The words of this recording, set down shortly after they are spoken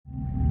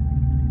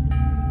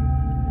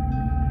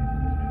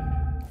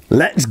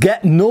Let's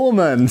get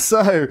Norman.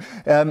 So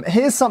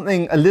here's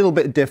something a little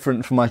bit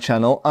different from my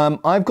channel.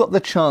 I've got the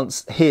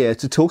chance here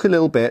to talk a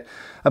little bit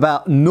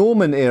about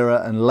Norman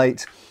era and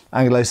late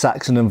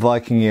Anglo-Saxon and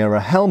Viking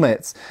era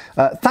helmets,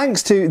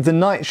 thanks to the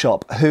Night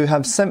Shop, who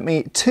have sent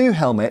me 2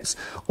 helmets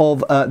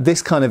of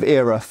this kind of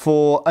era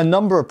for a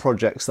number of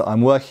projects that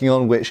I'm working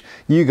on, which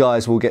you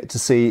guys will get to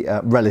see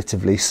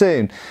relatively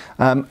soon.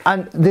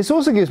 And this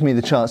also gives me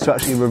the chance to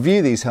actually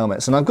review these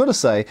helmets, and I've got to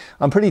say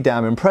I'm pretty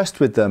damn impressed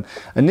with them.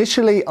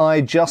 Initially I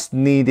just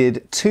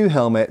needed 2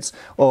 helmets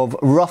of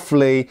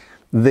roughly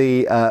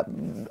the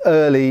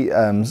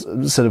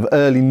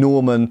early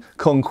Norman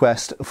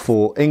conquest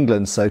for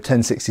England, so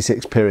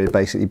 1066 period,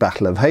 basically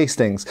Battle of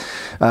Hastings.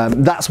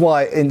 That's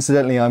why,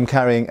 incidentally, I'm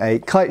carrying a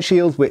kite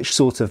shield which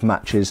sort of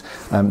matches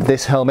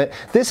this helmet.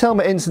 This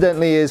helmet,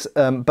 incidentally, is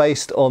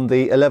based on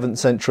the 11th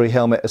century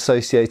helmet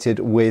associated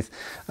with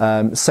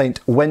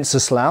Saint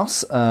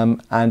Wenceslaus,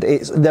 and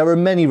there are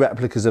many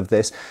replicas of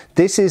this.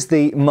 This is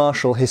the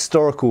Martial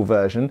historical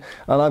version,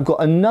 and I've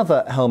got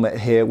another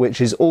helmet here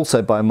which is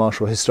also by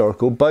Martial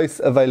historical, both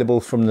available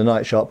from the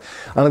Night Shop,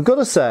 and I've got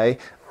to say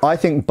I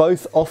think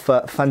both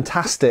offer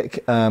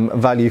fantastic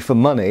value for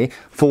money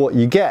for what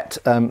you get.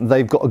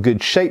 They've got a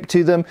good shape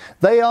to them.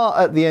 They are,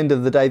 at the end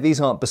of the day,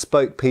 these aren't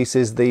bespoke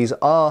pieces, these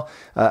are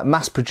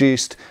mass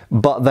produced,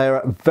 but they're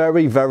at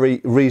very, very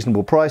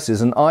reasonable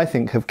prices, and I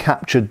think have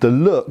captured the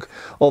look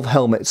of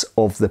helmets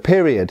of the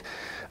period.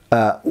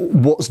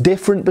 What's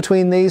different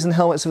between these and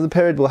helmets of the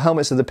period? Well,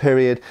 helmets of the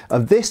period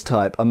of this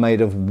type are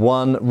made of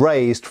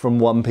raised from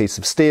one piece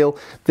of steel.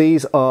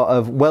 These are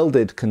of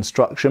welded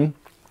construction,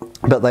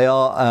 but they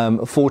are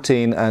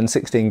 14 and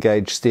 16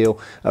 gauge steel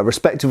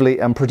respectively,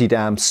 and pretty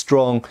damn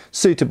strong,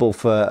 suitable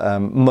for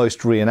most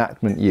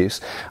reenactment use.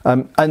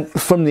 And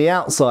from the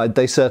outside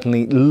they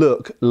certainly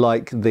look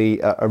like the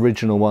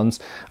original ones,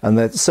 and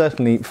they're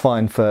certainly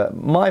fine for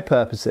my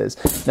purposes.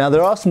 Now,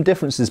 there are some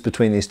differences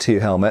between these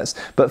 2 helmets,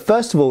 but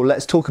first of all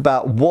let's talk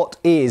about what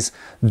is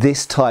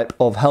this type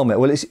of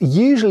helmet. Well, it's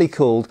usually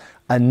called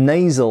a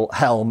nasal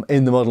helm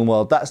in the modern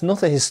world. That's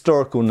not a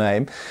historical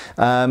name,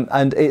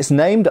 and it's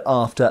named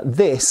after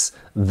this,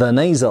 the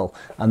nasal.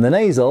 And the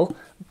nasal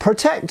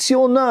protects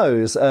your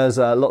nose, as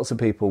lots of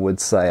people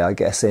would say, I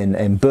guess,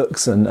 in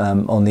books and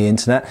on the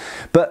internet.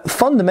 But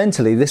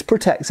fundamentally, this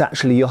protects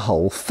actually your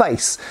whole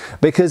face,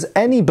 because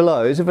any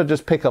blows, if I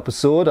just pick up a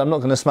sword, I'm not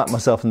going to smack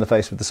myself in the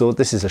face with the sword,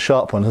 this is a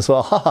sharp one as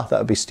well, haha, that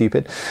would be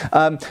stupid.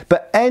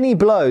 But any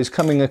blows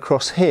coming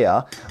across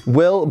here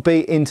will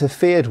be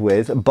interfered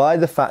with by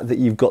the fact that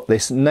you've got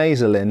this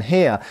nasal in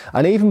here,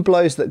 and even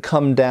blows that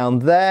come down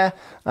there,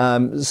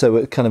 so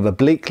it kind of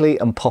obliquely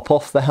and pop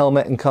off the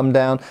helmet and come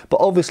down, but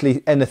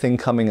obviously anything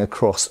coming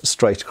across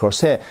straight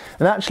across here.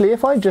 And actually,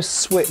 if I just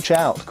switch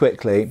out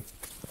quickly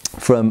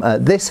from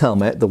this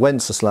helmet, the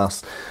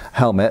Wenceslaus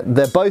helmet,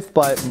 they're both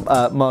by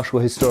Martial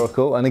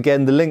Historical, and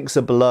again the links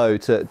are below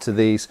to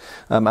these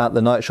at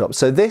the Night Shop.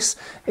 So this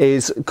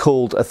is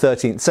called a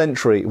 13th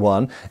century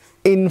one.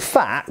 In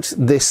fact,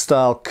 this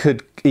style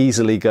could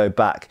easily go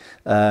back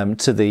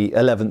to the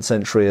 11th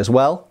century as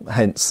well,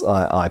 hence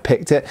I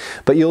picked it.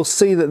 But you'll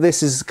see that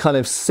this is kind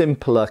of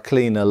simpler,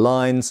 cleaner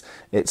lines.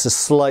 It's a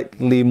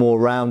slightly more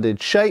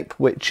rounded shape,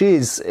 which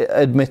is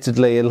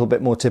admittedly a little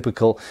bit more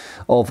typical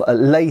of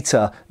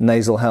later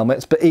nasal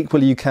helmets, but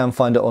equally you can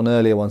find it on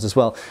earlier ones as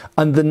well.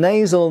 And the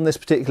nasal in this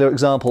particular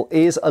example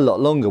is a lot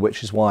longer,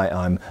 which is why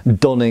I'm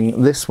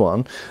donning this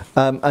one.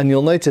 And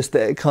you'll notice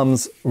that it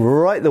comes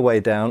right the way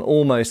down,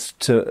 almost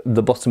to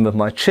the bottom of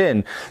my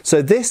chin.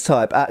 So this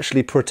type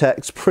actually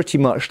protects pretty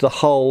much the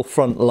whole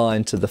front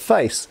line to the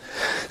face.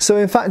 So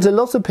in fact, a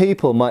lot of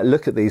people might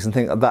look at these and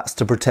think that that's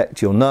to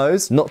protect your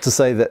nose. Not to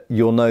say that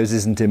your nose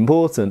isn't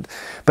important,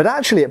 but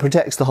actually it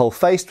protects the whole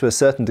face to a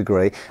certain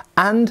degree.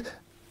 And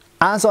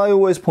as I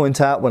always point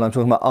out when I'm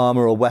talking about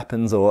armour or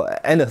weapons or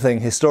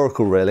anything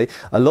historical really,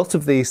 a lot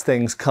of these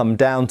things come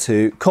down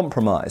to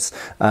compromise,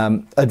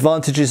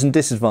 advantages and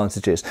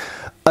disadvantages.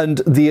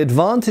 And the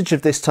advantage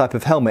of this type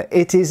of helmet,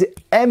 it is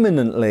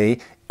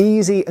eminently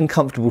easy and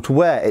comfortable to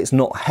wear. It's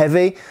not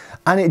heavy,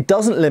 and it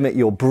doesn't limit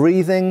your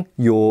breathing,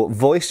 your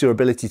voice, your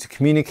ability to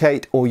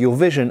communicate, or your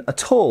vision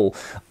at all.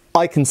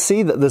 I can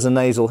see that there's a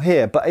nasal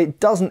here, but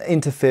it doesn't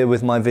interfere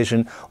with my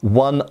vision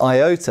one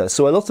iota.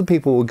 So a lot of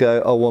people will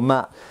go, oh well,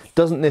 Matt,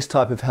 doesn't this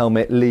type of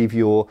helmet leave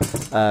your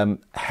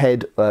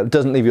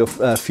doesn't leave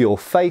your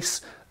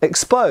face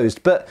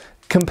exposed? But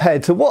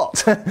compared to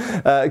what?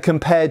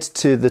 Compared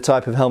to the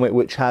type of helmet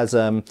which has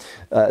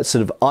sort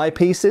of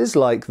eyepieces,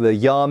 like the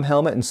Yarm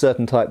helmet and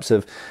certain types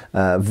of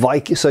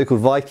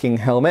so-called Viking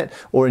helmet,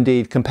 or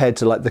indeed compared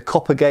to like the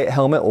Coppergate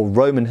helmet or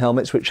Roman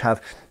helmets which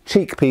have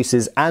cheek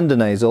pieces and a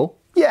nasal.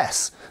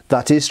 Yes,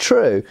 that is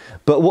true,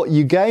 but what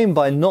you gain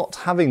by not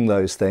having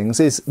those things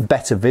is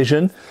better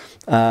vision,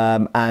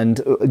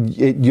 and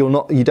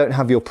you don't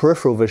have your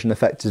peripheral vision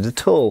affected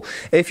at all.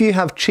 If you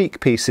have cheek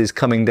pieces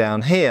coming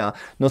down here,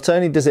 not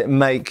only does it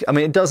make, I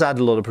mean, it does add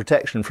a lot of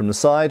protection from the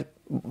side,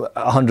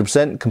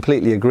 100%,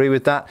 completely agree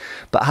with that.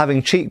 But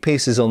having cheek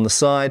pieces on the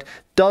side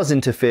does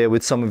interfere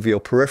with some of your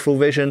peripheral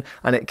vision,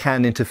 and it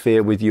can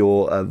interfere with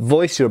your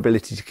voice, your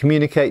ability to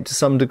communicate to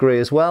some degree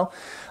as well.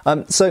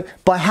 So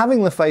by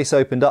having the face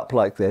opened up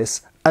like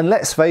this, and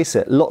let's face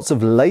it, lots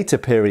of later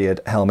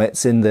period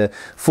helmets in the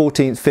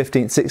 14th,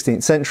 15th,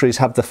 16th centuries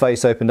have the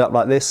face opened up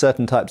like this.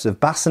 Certain types of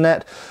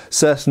bassinet,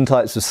 certain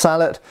types of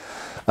sallet,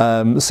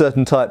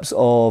 certain types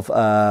of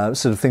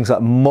sort of things like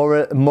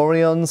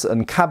morions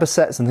and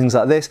cabasets and things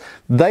like this,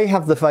 they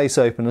have the face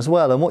open as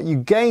well. And what you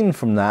gain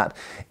from that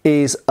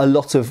is a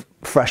lot of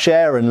fresh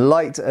air and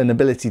light and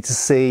ability to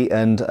see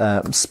and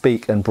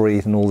speak and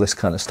breathe and all this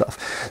kind of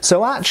stuff.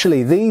 So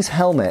actually these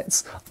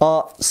helmets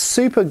are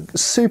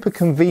super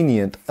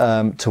convenient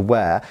to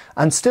wear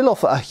and still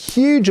offer a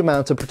huge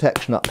amount of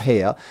protection up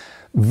here.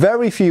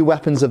 Very few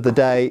weapons of the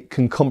day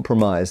can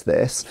compromise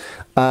this,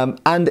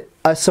 and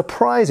a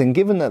surprising,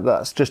 given that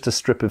that's just a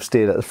strip of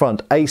steel at the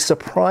front, a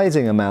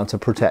surprising amount of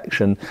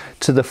protection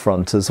to the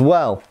front as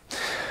well.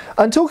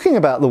 And talking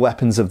about the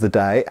weapons of the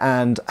day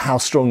and how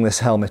strong this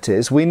helmet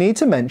is, we need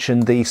to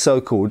mention the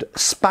so-called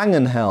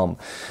Spangenhelm.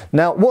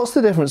 Now, what's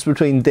the difference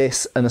between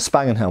this and a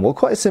Spangenhelm? Well,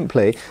 quite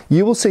simply,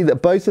 you will see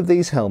that both of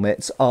these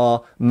helmets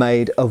are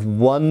made of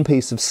one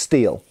piece of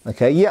steel.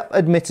 Okay, yep,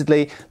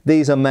 admittedly,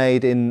 these are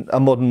made in a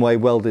modern way,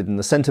 welded in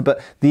the center,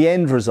 but the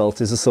end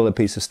result is a solid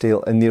piece of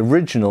steel, and the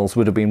originals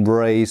would have been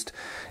raised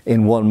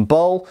in one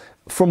bowl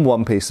from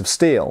one piece of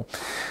steel.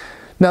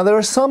 Now, there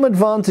are some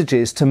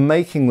advantages to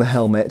making the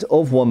helmet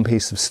of one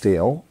piece of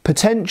steel.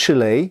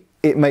 Potentially,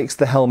 it makes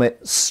the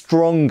helmet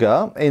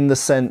stronger in the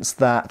sense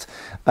that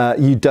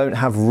you don't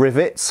have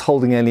rivets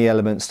holding any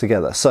elements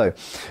together. So,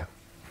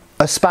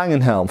 a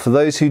Spangenhelm, for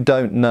those who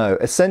don't know,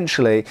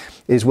 essentially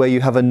is where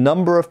you have a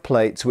number of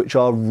plates which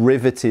are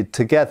riveted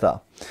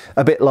together.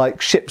 A bit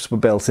like ships were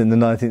built in the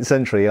 19th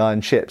century,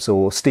 iron ships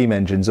or steam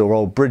engines or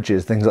old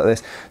bridges, things like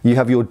this. You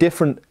have your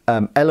different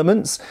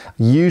elements.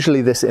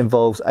 Usually this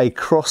involves a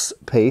cross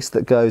piece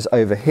that goes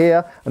over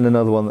here and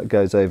another one that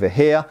goes over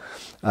here.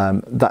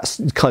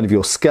 That's kind of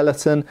your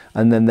skeleton,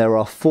 and then there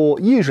are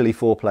usually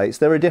four plates.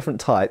 There are different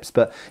types,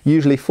 but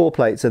usually four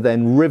plates are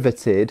then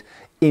riveted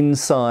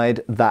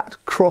inside that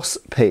cross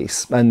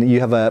piece, and you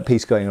have a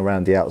piece going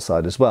around the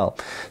outside as well.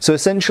 So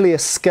essentially a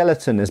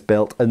skeleton is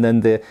built, and then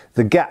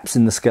the gaps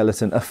in the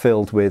skeleton are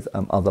filled with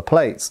other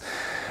plates.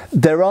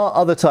 There are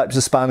other types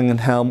of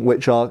Spangenhelm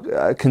which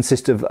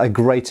consist of a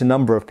greater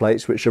number of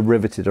plates which are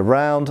riveted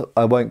around.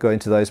 I won't go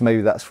into those,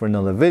 maybe that's for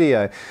another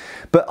video.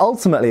 But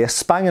ultimately a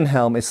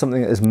Spangenhelm is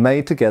something that is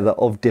made together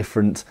of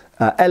different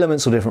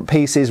elements or different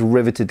pieces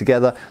riveted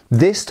together.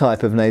 This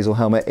type of nasal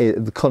helmet,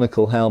 the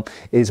conical helm,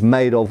 is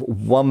made of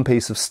one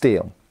piece of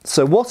steel.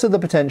 So what are the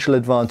potential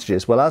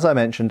advantages? Well, as I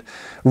mentioned,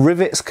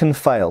 rivets can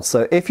fail.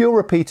 So if you're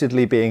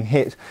repeatedly being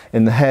hit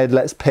in the head,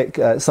 let's pick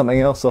something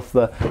else off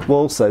the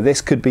wall. So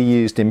this could be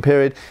used in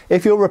period.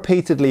 If you're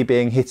repeatedly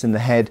being hit in the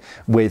head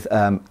with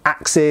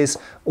axes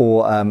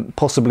or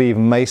possibly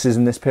even maces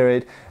in this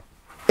period,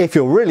 if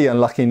you're really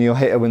unlucky and you're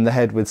hit in the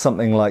head with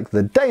something like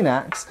the Dane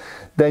axe,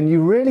 then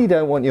you really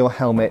don't want your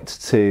helmet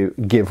to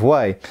give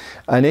way.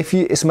 And if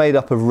it's made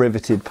up of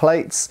riveted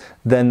plates,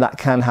 then that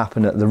can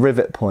happen at the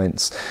rivet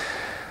points.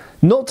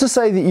 Not to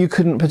say that you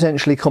couldn't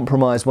potentially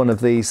compromise one of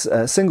these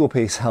single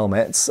piece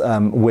helmets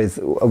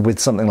with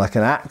something like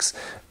an axe.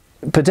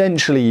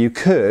 Potentially you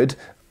could,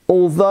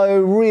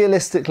 although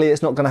realistically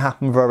it's not going to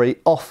happen very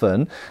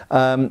often.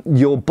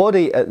 Your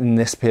body in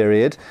this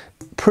period,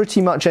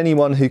 pretty much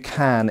anyone who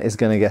can is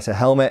going to get a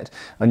helmet,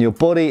 and your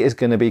body is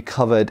going to be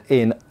covered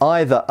in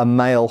either a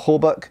mail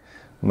hauberk,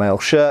 mail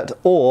shirt,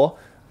 or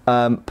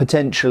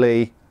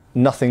potentially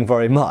nothing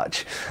very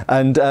much.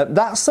 And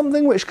that's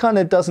something which kind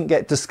of doesn't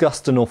get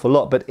discussed an awful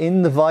lot, but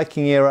in the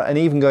Viking era and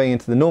even going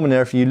into the Norman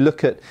era, if you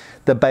look at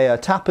the Bayeux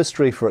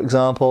tapestry, for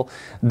example,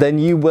 then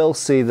you will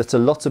see that a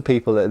lot of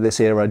people at this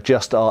era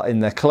just are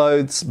in their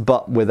clothes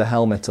but with a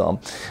helmet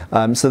on.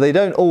 So they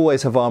don't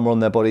always have armour on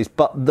their bodies,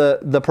 but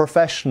the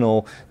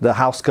professional, the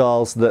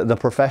housecarls, the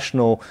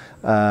professional,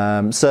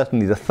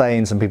 certainly the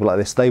thanes and people like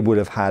this, they would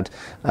have had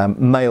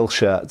mail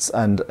shirts,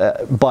 and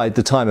by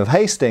the time of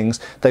Hastings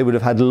they would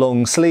have had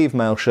long sleeve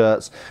mail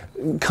shirts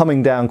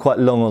coming down quite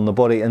long on the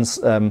body, and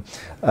some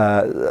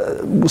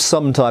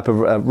type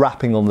of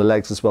wrapping on the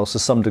legs as well, so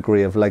some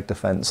degree of leg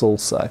defence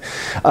also.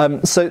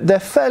 So they're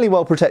fairly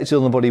well protected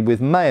on the body with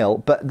mail,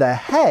 but their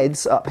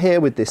heads up here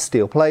with this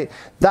steel plate,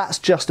 that's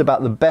just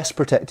about the best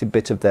protected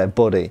bit of their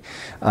body,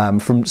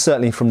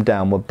 certainly from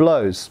downward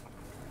blows.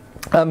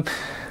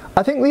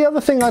 I think the other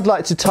thing I'd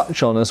like to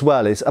touch on as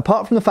well is,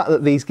 apart from the fact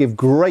that these give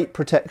great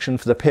protection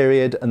for the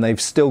period and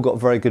they've still got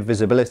very good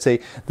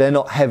visibility, they're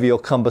not heavy or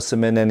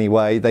cumbersome in any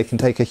way, they can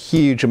take a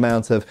huge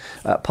amount of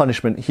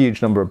punishment,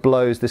 huge number of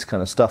blows, this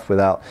kind of stuff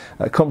without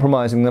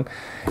compromising them,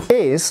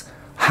 is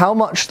how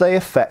much they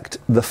affect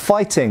the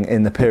fighting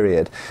in the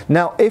period.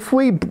 Now,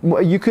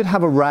 you could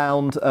have a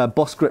round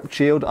boss grip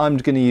shield. I'm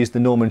going to use the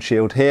Norman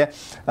shield here.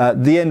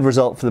 The end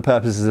result for the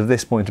purposes of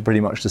this point are pretty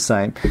much the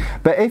same.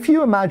 But if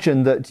you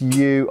imagine that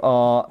you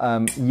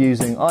are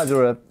using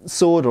either a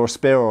sword or a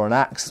spear or an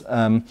axe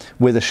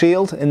with a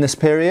shield in this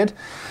period,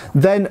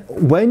 then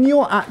when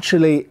you're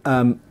actually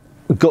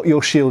got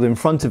your shield in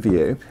front of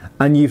you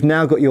and you've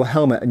now got your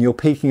helmet and you're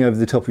peeking over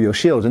the top of your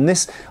shield, and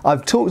this,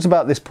 I've talked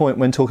about this point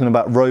when talking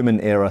about Roman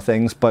era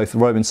things, both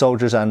Roman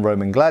soldiers and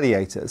Roman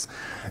gladiators,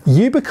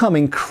 you become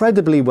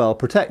incredibly well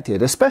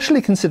protected,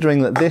 especially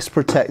considering that this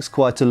protects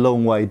quite a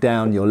long way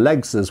down your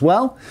legs as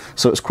well,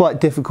 so it's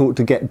quite difficult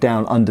to get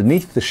down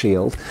underneath the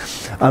shield.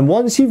 And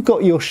once you've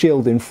got your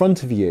shield in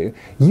front of you,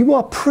 you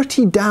are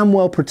pretty damn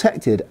well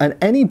protected, and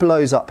any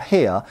blows up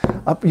here,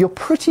 you're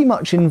pretty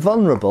much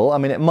invulnerable. I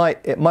mean, it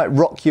might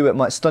rock you, it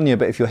might stun you a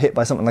bit if you're hit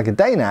by something like a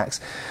Dane axe,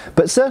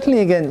 but certainly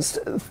against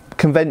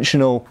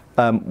conventional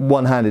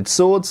one-handed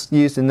swords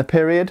used in the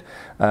period,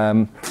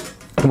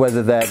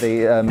 whether they're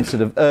the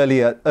sort of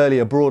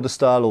earlier broader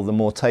style or the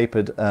more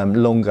tapered,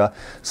 longer,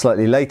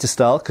 slightly later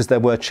style, because there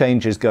were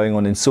changes going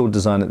on in sword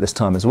design at this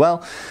time as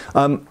well,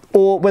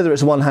 or whether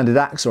it's a one-handed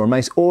axe or a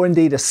mace or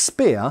indeed a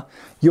spear,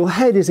 your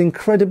head is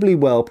incredibly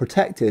well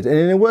protected. And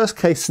in a worst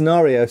case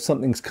scenario, if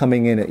something's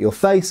coming in at your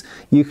face,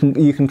 you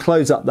can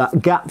close up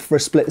that gap for a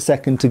split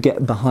second to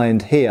get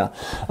behind here.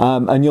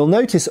 And you'll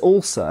notice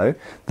also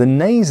the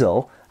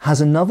nasal has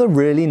another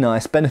really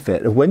nice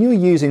benefit of when you're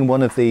using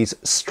one of these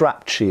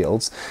strapped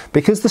shields,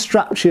 because the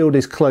strapped shield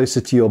is closer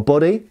to your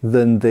body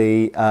than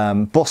the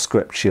boss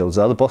grip shields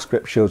are. The boss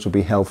grip shields will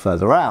be held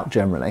further out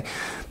generally,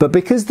 but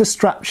because the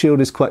strapped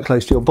shield is quite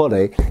close to your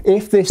body,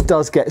 if this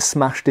does get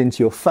smashed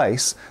into your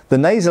face, the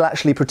nasal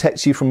actually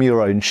protects you from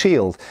your own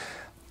shield.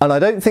 And I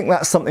don't think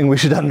that's something we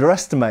should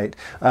underestimate,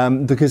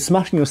 because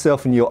smashing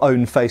yourself in your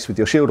own face with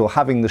your shield, or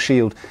having the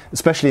shield,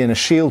 especially in a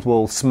shield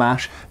wall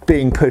smash,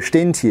 being pushed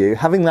into you,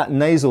 having that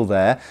nasal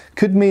there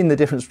could mean the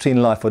difference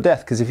between life or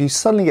death, because if you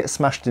suddenly get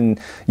smashed in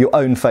your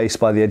own face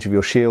by the edge of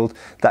your shield,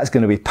 that's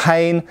going to be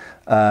pain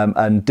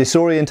and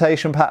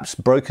disorientation, perhaps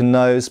broken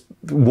nose,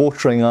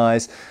 watering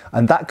eyes,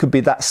 and that could be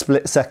that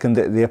split second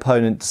that the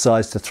opponent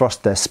decides to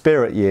thrust their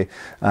spear at you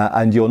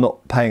and you're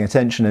not paying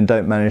attention and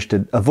don't manage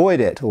to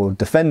avoid it or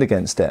defend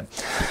against it.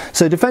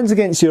 So defense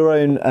against your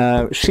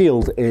own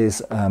shield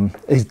is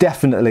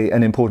definitely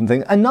an important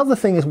thing. Another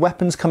thing is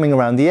weapons coming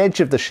around the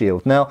edge of the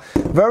shield. Now,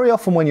 very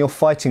often when you're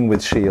fighting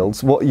with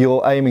shields, what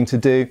you're aiming to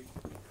do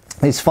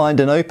is find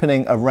an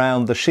opening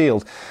around the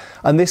shield.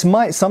 And this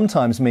might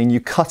sometimes mean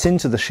you cut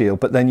into the shield,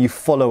 but then you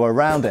follow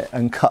around it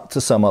and cut to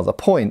some other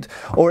point.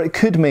 Or it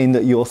could mean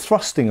that you're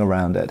thrusting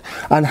around it.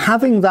 And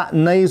having that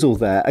nasal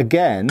there,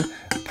 again,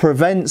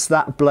 prevents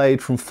that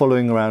blade from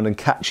following around and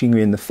catching you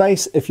in the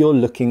face if you're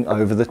looking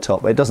over the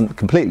top. It doesn't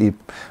completely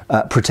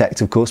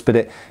protect, of course, but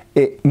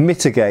it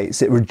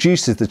mitigates, it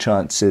reduces the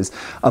chances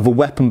of a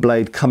weapon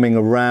blade coming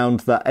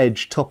around that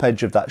edge, top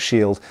edge of that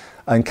shield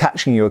and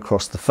catching you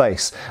across the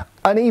face.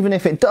 And even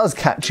if it does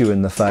catch you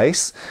in the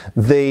face,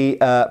 the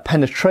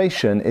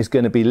penetration is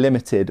going to be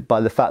limited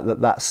by the fact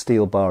that that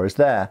steel bar is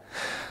there.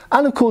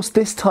 And of course,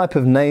 this type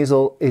of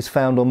nasal is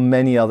found on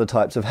many other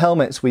types of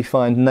helmets. We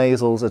find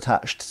nasals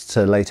attached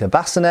to later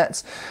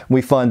bassinets.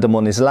 We find them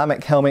on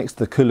Islamic helmets,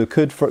 the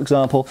kulukud, for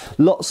example.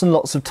 Lots and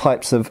lots of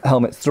types of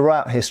helmets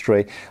throughout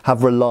history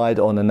have relied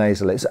on a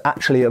nasal. It's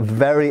actually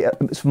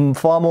it's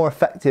far more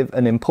effective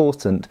and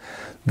important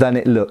than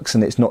it looks,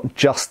 and it's not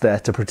just there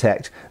to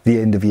protect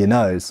the end of your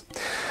nose.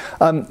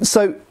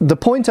 So the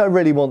point I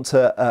really want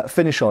to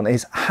finish on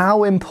is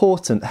how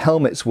important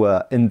helmets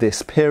were in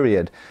this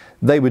period.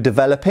 They were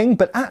developing,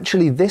 but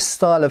actually this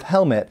style of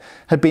helmet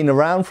had been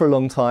around for a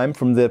long time,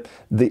 from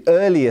the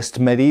earliest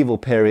medieval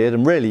period,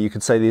 and really you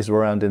could say these were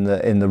around in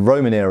the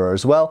Roman era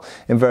as well,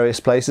 in various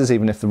places,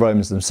 even if the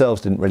Romans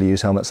themselves didn't really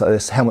use helmets like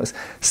this. Helmets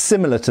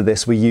similar to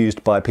this were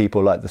used by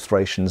people like the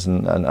Thracians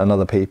and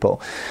other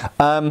people.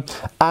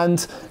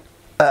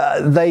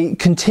 They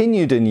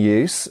continued in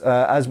use,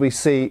 as we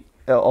see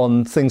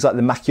on things like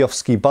the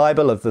Maciejowski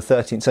Bible of the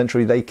 13th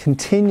century. They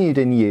continued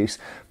in use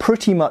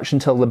pretty much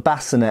until the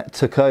bassinet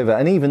took over,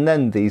 and even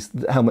then these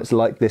helmets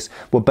like this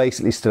were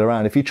basically still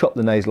around. If you chop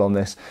the nasal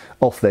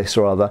off this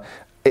rather,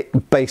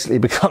 it basically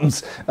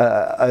becomes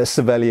a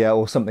Sevelier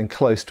or something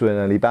close to an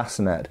early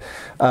bassinet.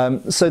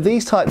 So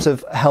these types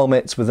of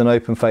helmets with an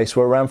open face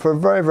were around for a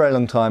very, very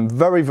long time,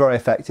 very, very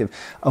effective,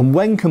 and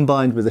when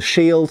combined with a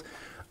shield,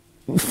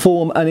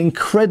 form an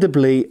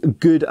incredibly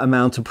good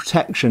amount of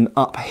protection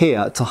up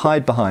here to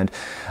hide behind.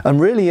 And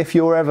really, if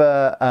you're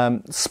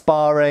ever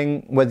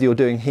sparring, whether you're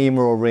doing HEMA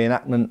or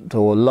reenactment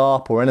or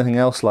LARP or anything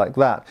else like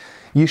that,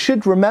 you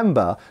should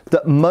remember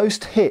that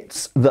most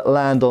hits that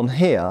land on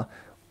here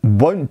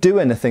won't do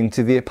anything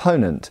to the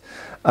opponent.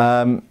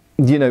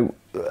 You know,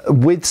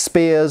 with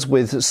spears,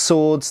 with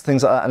swords,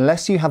 things like that,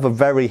 unless you have a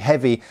very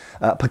heavy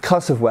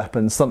percussive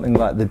weapon, something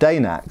like the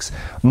Dane axe,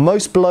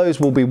 most blows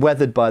will be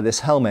weathered by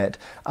this helmet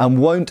and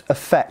won't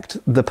affect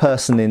the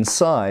person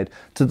inside,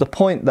 to the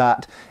point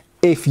that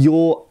if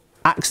you're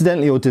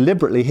accidentally or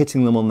deliberately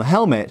hitting them on the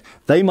helmet,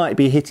 they might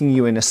be hitting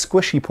you in a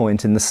squishy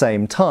point in the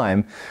same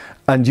time,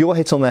 and your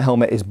hit on their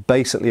helmet is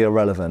basically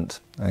irrelevant.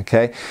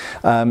 Okay,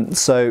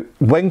 so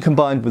when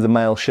combined with a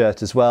mail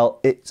shirt as well,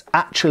 it's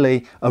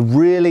actually a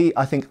really,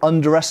 I think,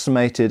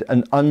 underestimated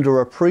and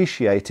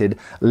underappreciated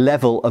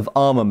level of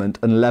armament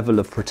and level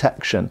of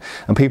protection.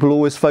 And people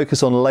always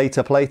focus on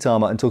later plate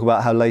armour and talk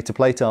about how later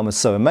plate armour is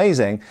so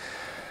amazing.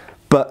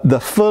 But the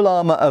full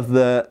armour of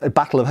the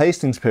Battle of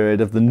Hastings period,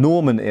 of the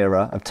Norman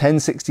era of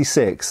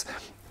 1066,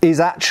 is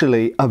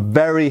actually a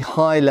very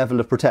high level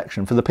of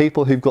protection for the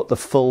people who've got the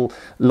full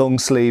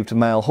long-sleeved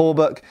mail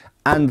hauberk,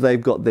 and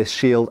they've got this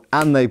shield,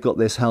 and they've got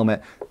this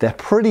helmet. They're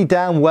pretty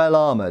damn well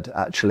armoured,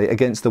 actually,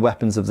 against the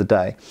weapons of the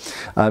day.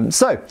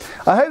 So,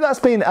 I hope that's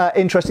been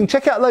interesting.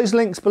 Check out those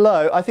links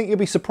below. I think you'll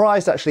be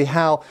surprised, actually,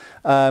 how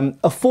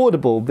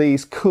affordable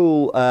these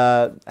cool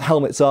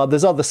helmets are.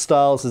 There's other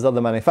styles, there's other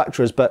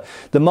manufacturers, but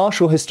the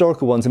Martial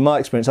historical ones, in my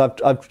experience,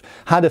 I've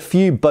had a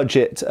few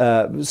budget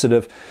sort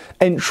of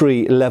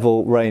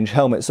entry-level range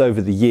helmets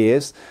over the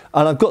years,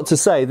 and I've got to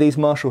say, these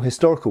Martial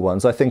historical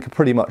ones, I think, are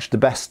pretty much the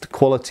best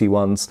quality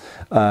ones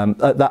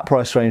at that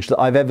price range that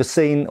I've ever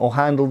seen or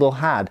handled or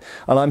had,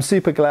 and I'm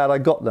super glad I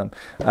got them.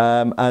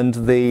 And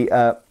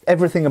the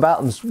everything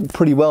about them's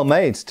pretty well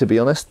made, to be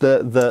honest.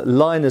 The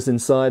liners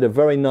inside are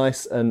very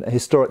nice and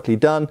historically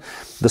done.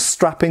 The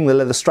strapping, the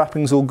leather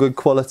strapping's all good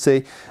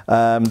quality.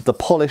 The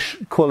polish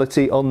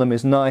quality on them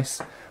is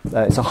nice.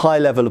 It's a high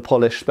level of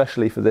polish,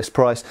 especially for this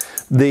price.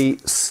 The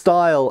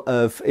style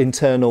of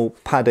internal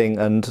padding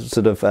and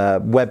sort of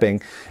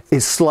webbing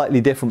is slightly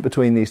different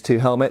between these two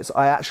helmets.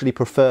 I actually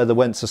prefer the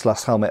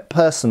Wenceslas helmet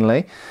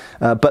personally,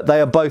 but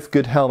they are both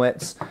good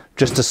helmets,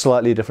 just a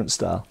slightly different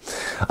style.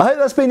 I hope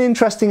that's been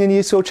interesting and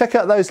useful. Check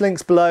out those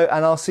links below,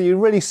 and I'll see you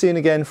really soon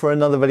again for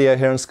another video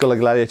here on Schola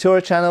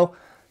Gladiatoria channel.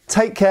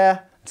 Take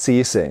care, see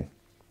you soon.